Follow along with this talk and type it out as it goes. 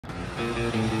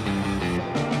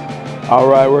All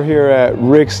right, we're here at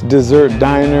Rick's Dessert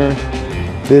Diner.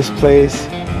 This place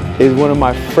is one of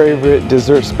my favorite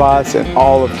dessert spots in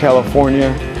all of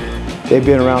California. They've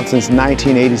been around since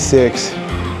 1986,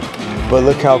 but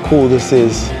look how cool this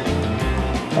is.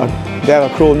 They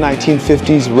have a cool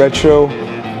 1950s retro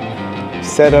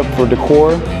setup for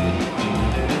decor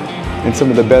and some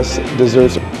of the best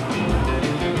desserts.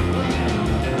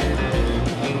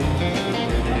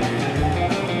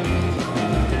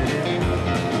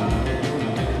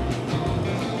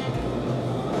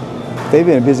 They've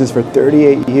been in business for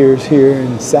 38 years here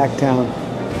in Sacktown.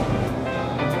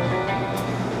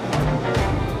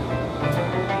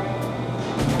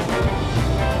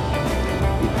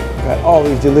 Got all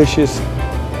these delicious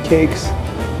cakes.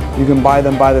 You can buy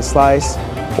them by the slice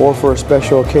or for a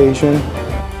special occasion.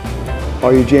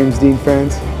 All you James Dean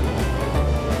fans,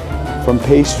 from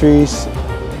pastries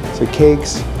to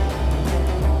cakes.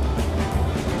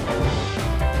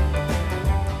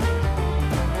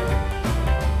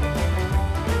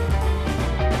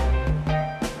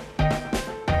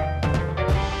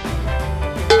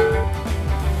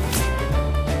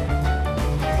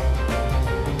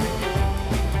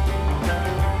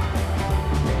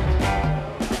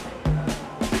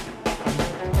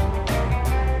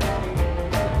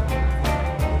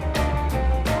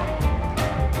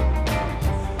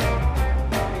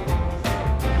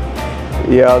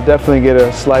 Yeah, I'll definitely get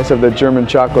a slice of the German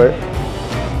chocolate.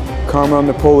 Caramel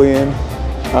Napoleon.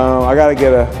 I gotta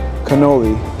get a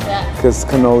cannoli because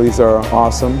cannolis are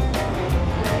awesome.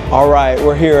 All right,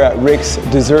 we're here at Rick's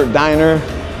Dessert Diner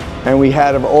and we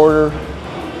had an order.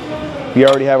 We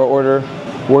already have an order.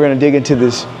 We're gonna dig into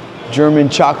this German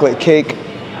chocolate cake,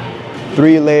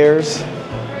 3 layers.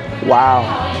 Wow.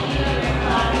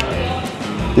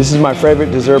 This is my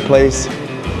favorite dessert place,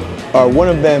 one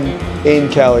of them in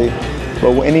Cali.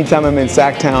 But anytime I'm in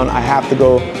Sacktown, I have to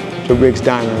go to Rick's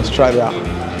Diner. Let's try it out.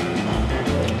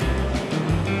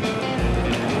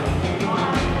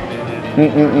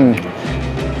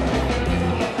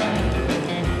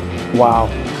 Wow.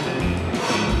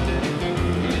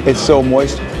 It's so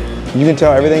moist. You can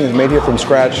tell everything is made here from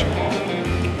scratch.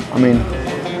 I mean,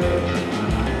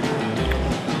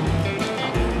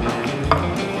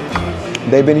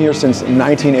 they've been here since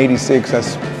 1986.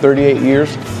 That's 38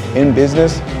 years in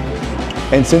business.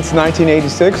 And since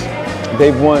 1986,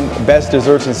 they've won Best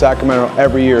Desserts in Sacramento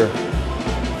every year.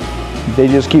 They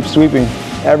just keep sweeping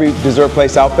every dessert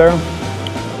place out there.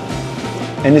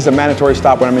 And it's a mandatory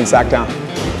stop when I'm in Sacktown.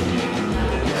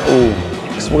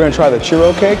 Ooh, so we're gonna try the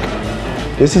churro cake.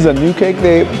 This is a new cake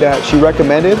that she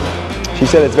recommended. She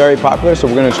said it's very popular, so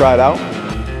we're gonna try it out.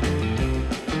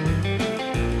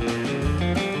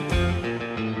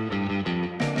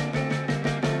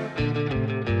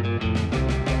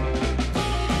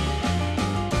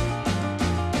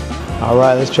 All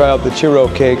right, let's try out the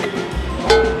churro cake.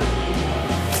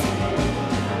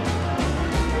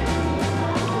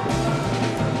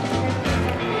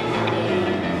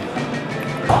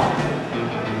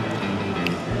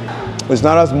 It's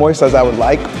not as moist as I would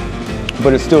like,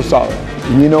 but it's still solid.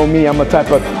 You know me, I'm a type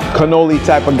of cannoli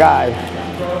type of guy.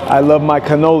 I love my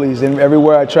cannolis, and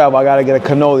everywhere I travel, I gotta get a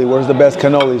cannoli. Where's the best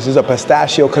cannolis? This is a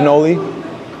pistachio cannoli,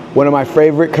 one of my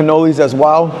favorite cannolis as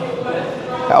well.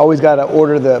 I always gotta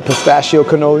order the pistachio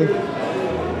cannoli.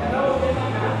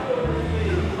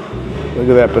 Look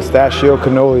at that pistachio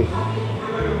cannoli.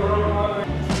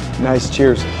 Nice,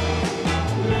 cheers.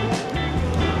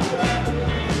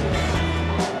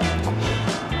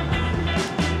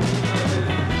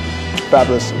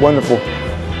 Fabulous, wonderful,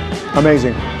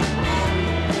 amazing.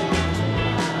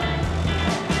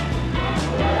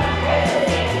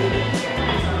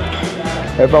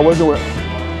 If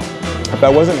I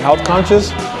wasn't health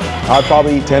conscious, I'd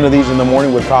probably eat 10 of these in the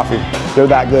morning with coffee. They're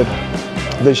that good.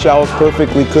 The shell is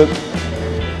perfectly cooked.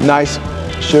 Nice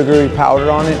sugary powder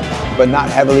on it, but not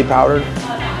heavily powdered.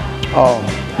 Oh,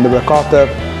 the ricotta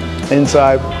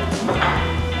inside,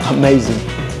 amazing.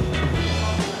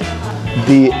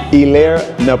 The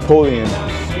Hilaire Napoleon.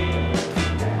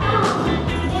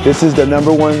 This is the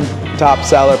 #1 top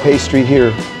seller pastry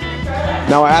here.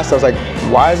 Now I asked, I was like,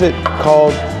 why is it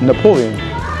called Napoleon?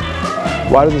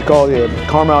 Why does it call it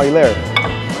Caramel Hilaire?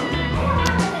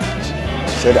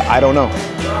 She said, I don't know.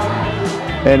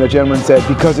 And the gentleman said,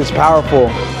 because it's powerful,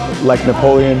 like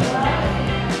Napoleon,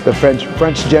 the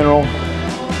French general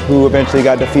who eventually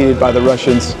got defeated by the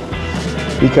Russians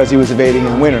because he was evading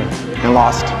in winter and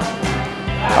lost.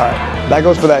 All right, that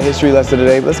goes for that history lesson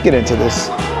today. Let's get into this.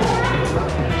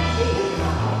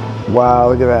 Wow,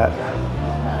 look at that.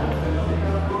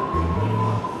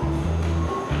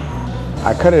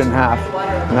 I cut it in half.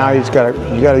 Now you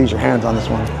gotta use your hands on this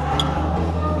one.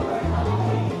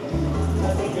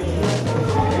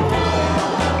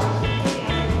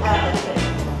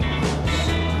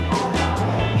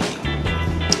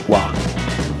 Wow.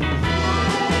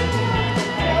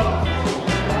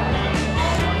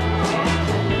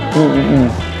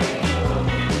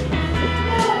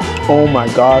 Oh my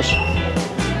gosh.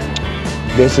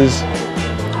 This is,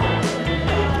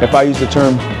 if I use the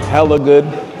term hella good,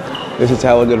 this is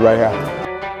hella good right here.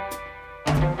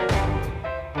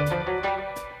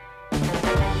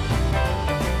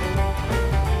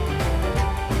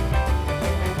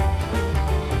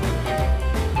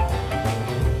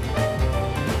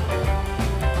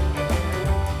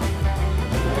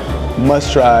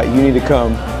 Must try, you need to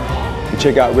come and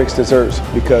check out Rick's Desserts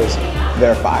because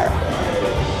they're fire.